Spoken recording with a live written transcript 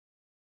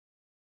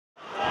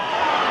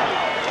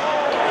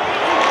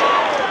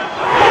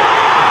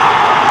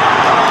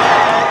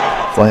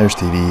Flyers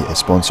TV is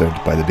sponsored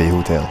by the Bay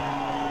Hotel.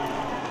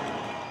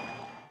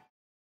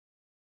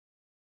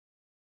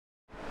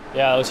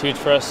 Yeah, it was huge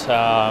for us.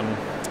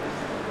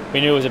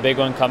 We knew it was a big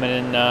one coming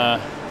in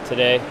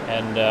today,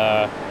 and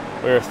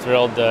we were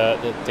thrilled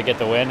to get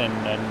the win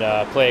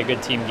and play a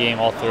good team game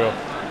all through.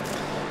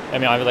 I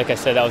mean, like I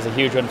said, that was a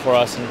huge one for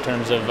us in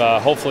terms of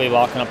hopefully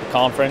locking up the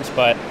conference,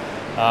 but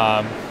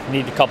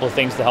need a couple of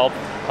things to help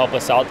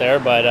us out there,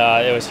 but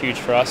it was huge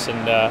for us,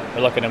 and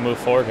we're looking to move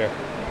forward here.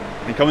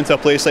 And coming to a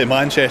place like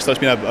Manchester, it's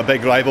been a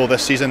big rival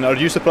this season. Are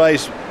you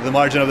surprised with the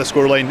margin of the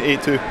scoreline,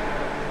 8-2?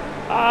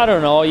 I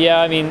don't know.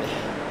 Yeah, I mean,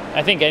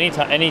 I think any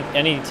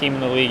team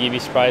in the league, you'd be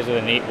surprised with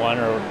an 8-1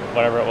 or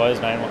whatever it was,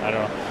 9-1. I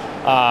don't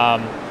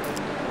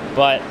know.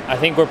 But I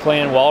think we're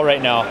playing well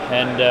right now,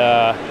 and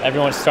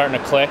everyone's starting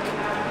to click.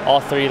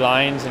 All three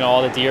lines,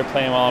 all the D are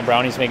playing well, and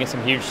Brownie's making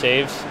some huge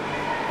saves.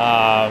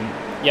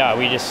 Yeah,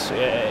 we just,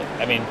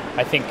 I mean,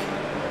 I think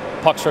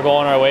pucks were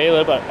going our way a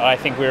little bit, but I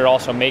think we were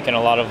also making a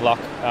lot of luck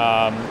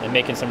and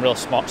making some real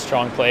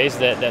strong plays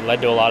that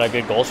led to a lot of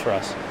good goals for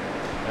us.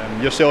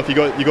 Yourself, you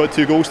got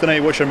 2 goals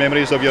tonight. What's your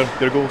memories of your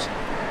goals?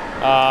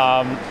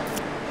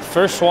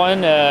 First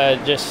one,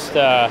 just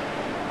kind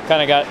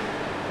of got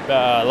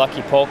a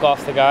lucky poke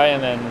off the guy,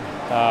 and then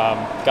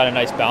got a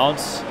nice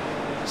bounce.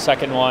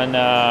 Second one,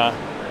 I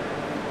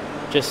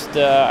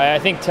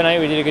think tonight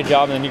we did a good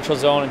job in the neutral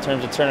zone in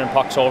terms of turning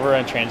pucks over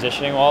and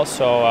transitioning well.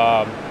 So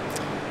I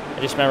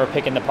just remember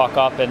picking the puck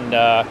up and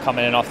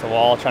coming in off the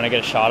wall, trying to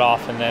get a shot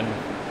off, and then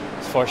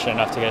was fortunate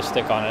enough to get a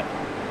stick on it.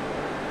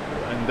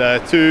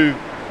 And two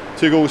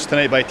goals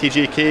tonight by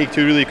TJ Craig,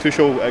 2 really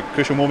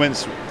crucial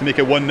moments to make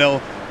it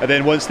 1-0. And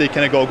then once they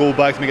kind of got a goal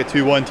back to make it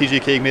 2-1,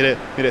 TJ Craig made it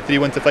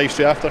 3-1 to Fife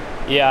straight after.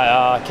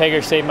 Yeah,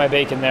 Kager saved my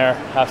bacon there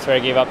after I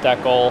gave up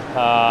that goal.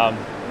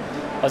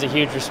 That was a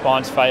huge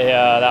response by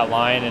that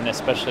line, and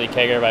especially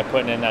Kager by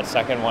putting in that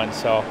second one.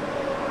 So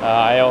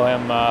I owe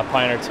him a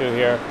pint or 2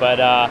 here. But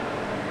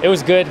it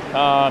was good.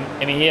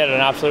 I mean, he had an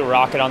absolute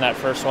rocket on that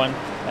first one.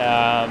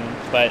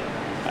 But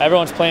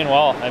everyone's playing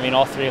well. I mean,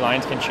 all 3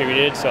 lines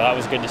contributed, so that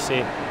was good to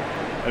see.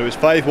 It was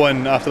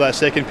 5-1 after that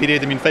second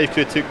period. I mean, Fife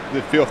could have took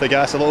the foot off the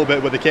gas a little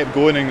bit, but they kept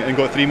going and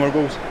got 3 more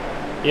goals.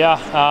 Yeah,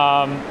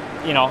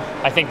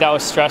 I think that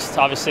was stressed.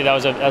 Obviously, that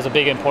was a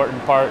big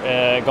important part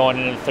going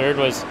into the third,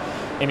 was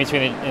in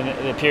between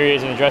the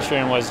periods in the dressing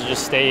room, was to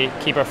just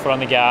keep our foot on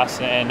the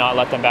gas and not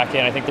let them back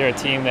in. I think they're a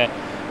team that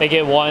they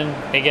get one,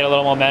 they get a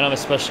little momentum,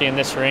 especially in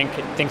this rink.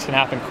 Things can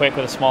happen quick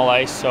with a small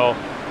ice, so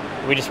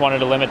we just wanted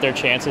to limit their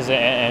chances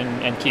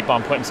and keep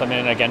on putting something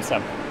in against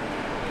them.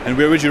 And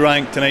where would you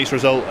rank tonight's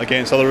result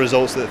against other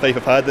results that Fife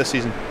have had this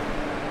season?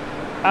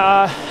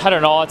 I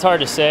don't know, it's hard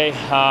to say.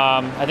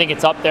 I think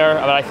it's up there,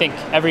 but I think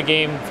every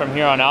game from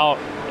here on out,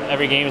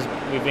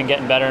 we've been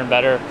getting better and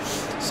better,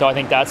 so I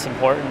think that's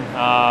important.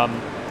 I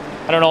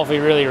don't know if we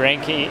really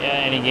rank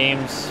any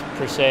games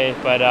per se,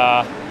 but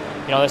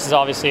this is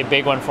obviously a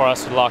big one for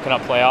us, locking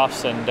up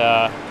playoffs, and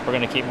we're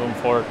going to keep moving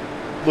forward.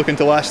 Looking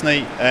to last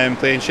night,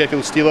 playing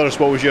Sheffield Steelers,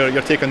 what was your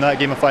take on that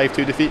game, a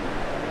 5-2 defeat?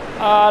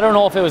 I don't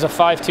know if it was a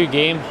 5-2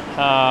 game.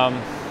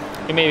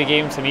 It maybe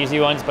gave them some easy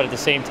ones, but at the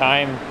same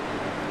time,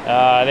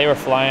 they were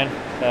flying.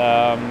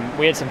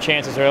 We had some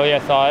chances early, I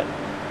thought.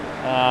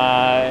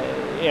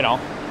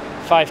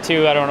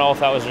 5-2, I don't know if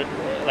that was,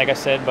 like I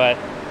said, but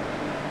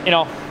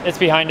it's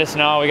behind us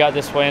now. We got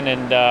this win,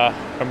 and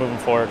we're moving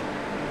forward.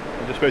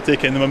 Just about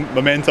taking the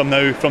momentum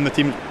now from the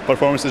team's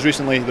performances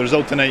recently, the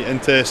result tonight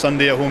into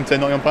Sunday at home to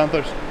Nottingham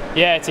Panthers.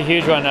 Yeah, it's a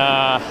huge one.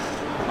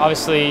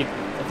 Obviously,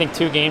 I think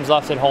 2 games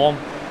left at home,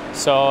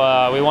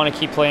 so we want to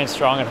keep playing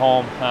strong at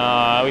home.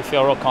 We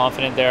feel real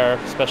confident there,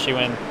 especially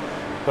when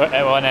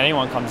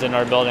anyone comes in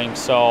our building.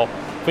 So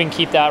if we can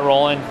keep that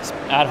rolling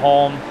at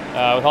home,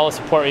 with all the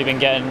support we've been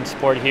getting,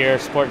 support here,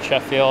 support in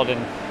Sheffield,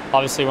 and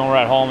obviously when we're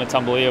at home, it's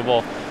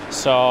unbelievable.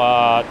 So,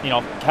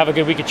 have a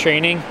good week of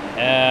training,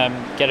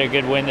 get a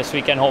good win this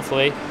weekend,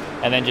 hopefully,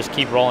 and then just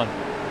keep rolling.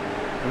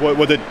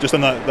 Just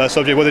on that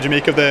subject, what did you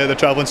make of the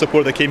travelling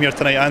support that came here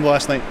tonight and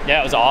last night?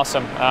 Yeah, it was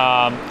awesome.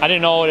 I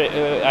didn't know,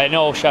 I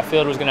know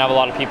Sheffield was going to have a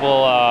lot of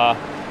people. I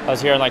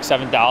was hearing like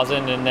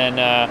 7,000, and then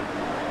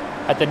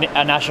at the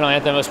national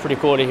anthem, it was pretty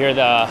cool to hear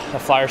the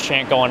Flyers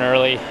chant going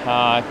early.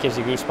 It gives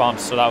you goosebumps,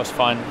 so that was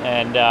fun.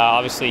 And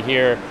obviously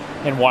here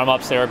in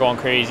warm-ups, they were going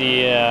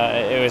crazy.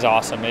 It was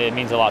awesome. It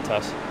means a lot to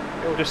us.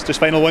 Just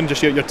final one,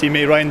 just your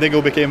teammate Ryan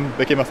Diggle became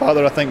a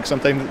father, I think,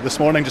 sometime this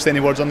morning. Just any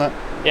words on that?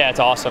 Yeah, it's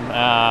awesome.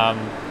 I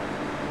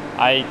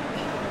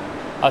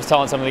was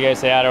telling some of the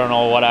guys today, I don't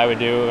know what I would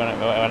do when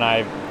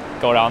I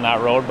go down that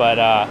road, but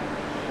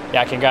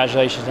yeah,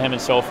 congratulations to him and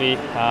Sophie.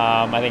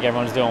 I think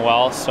everyone's doing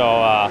well,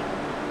 so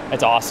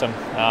it's awesome.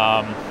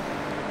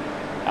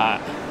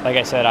 Like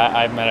I said,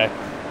 I'm at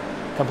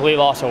a complete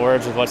loss of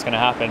words with what's going to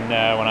happen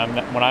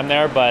when I'm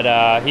there,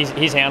 but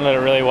he's handled it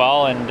really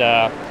well,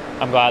 and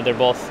I'm glad they're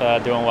both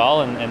doing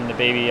well, and the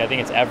baby, I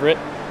think it's Everett,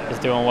 is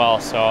doing well,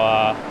 so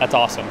that's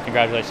awesome.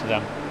 Congratulations to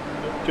them.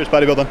 Cheers,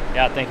 Paddy, well done.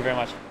 Yeah, thank you very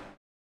much.